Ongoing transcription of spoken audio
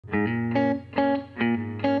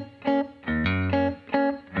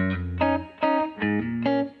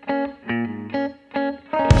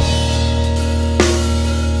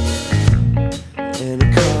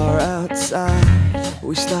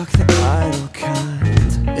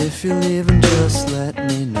kind. If you're leaving, just let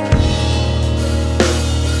me know.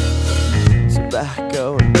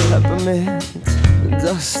 Tobacco and peppermint,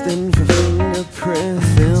 dusting for fingerprint,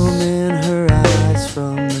 filming her eyes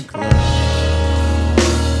from the glow.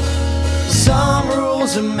 Some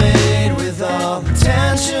rules are made with all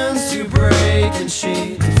intentions to break, and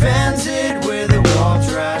she defends it with a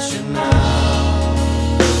warped rationale.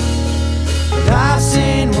 But I've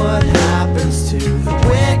seen what happens to the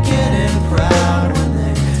wicked and proud when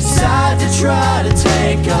they decide to try to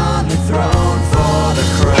take on the throne for the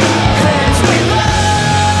crown. As we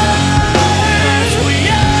learn, as we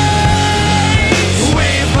age, we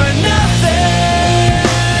were nothing,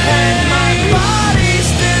 and my body's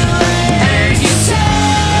still aches. And you say,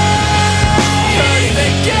 'cause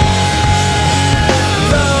they give,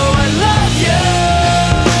 though I love you,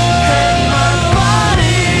 and my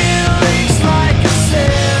body leaks like a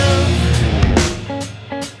sieve.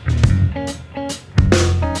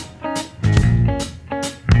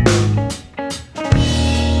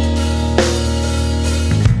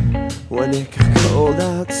 When it got cold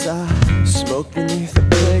outside, smoke beneath the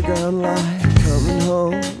playground light, coming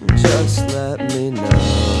home, just let me know.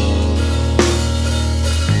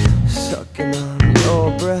 Sucking on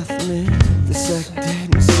your breath, me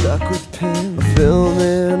dissected and stuck with pins,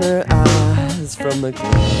 filming her eyes from the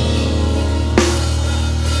glow.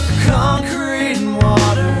 Concrete and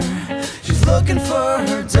water, she's looking for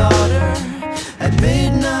her daughter at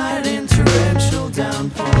midnight.